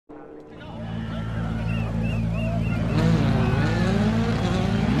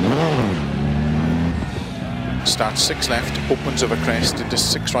starts 6 left, opens over crest into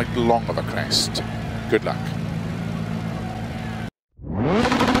 6 right, long over crest. Good luck.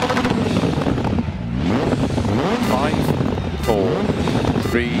 Five, 4,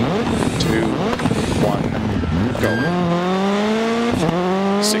 3, 2, 1, go.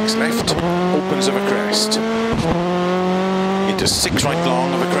 6 left, opens over crest. Into 6 right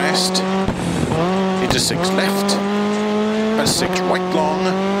long over crest. Into 6 left. And 6 right long.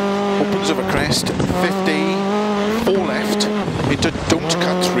 Opens over crest. 50. 4 left. Into don't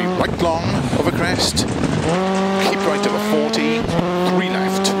cut. 3 right long over crest. Keep right over 40. 3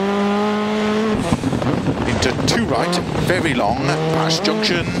 left. Into 2 right. Very long. Past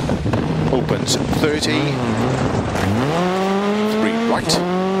junction. Opens 30. 3 right.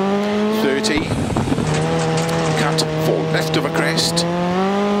 30. Cut. 4 left over crest.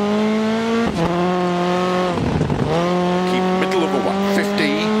 Keep middle over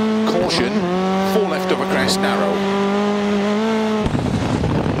 150. Caution. 4 left over crest, narrow.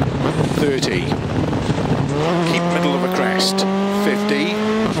 30. Keep middle over crest. 50.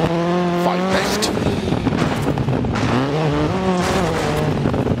 5 left.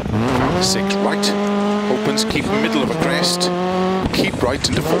 6 right. Opens, keep middle over crest. Keep right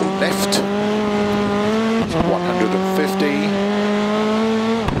into 4 left. 150.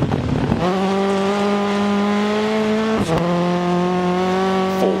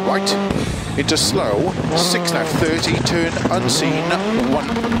 4 right. Into slow. 6 left, 30. Turn unseen. 1.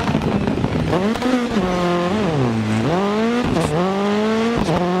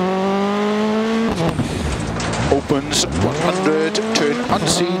 Opens 100. Turn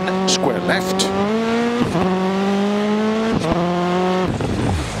unseen. Square left.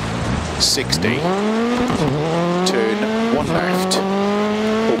 60. Turn 1 left.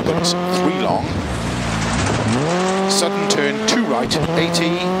 Opens 3 long. Sudden turn 2 right,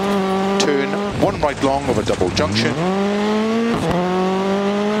 80. Turn 1 right long over double junction.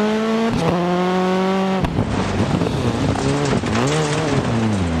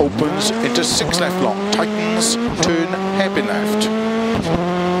 Opens into 6 left long, tightens, turn hairpin left.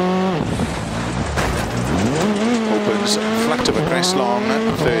 Opens flat over crest long,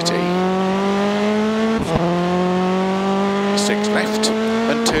 30. 6 left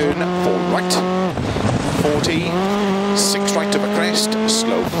and turn 4 right. 40. 6 right over crest,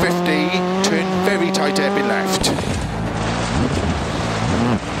 slow 50. Turn very tight hairpin left.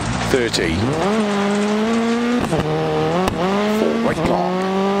 30. 4 right long.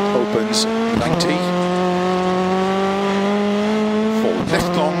 Opens 90. 4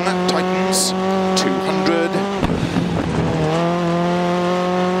 left long, tightens, 200.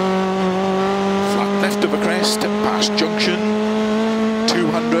 Flat left over crest, past junction,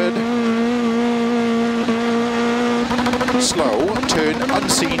 200. Slow, turn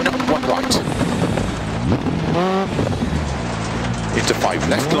unseen, 1 right. Into 5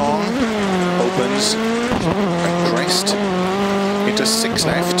 left long, opens, and crest. Into 6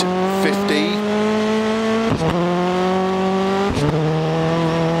 left, 50.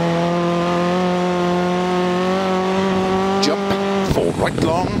 Jump, 4 right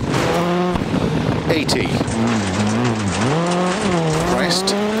long, 80.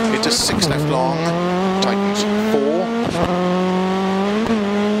 Crest, into 6 left long, tightens 4.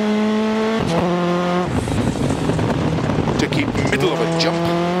 To keep middle of a jump,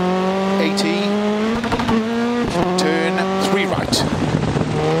 80. Turn 3 right,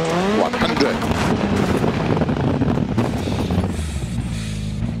 100.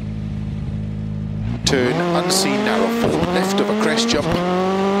 Turn unseen narrow 4 left of a crest jump.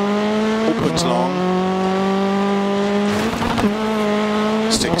 Opens long.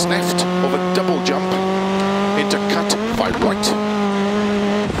 6 left of a double jump. Into cut 5 right.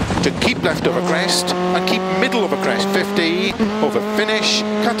 To keep left over crest and keep middle over crest, 50. Over finish,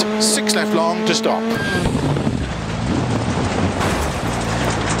 cut 6 left long to stop.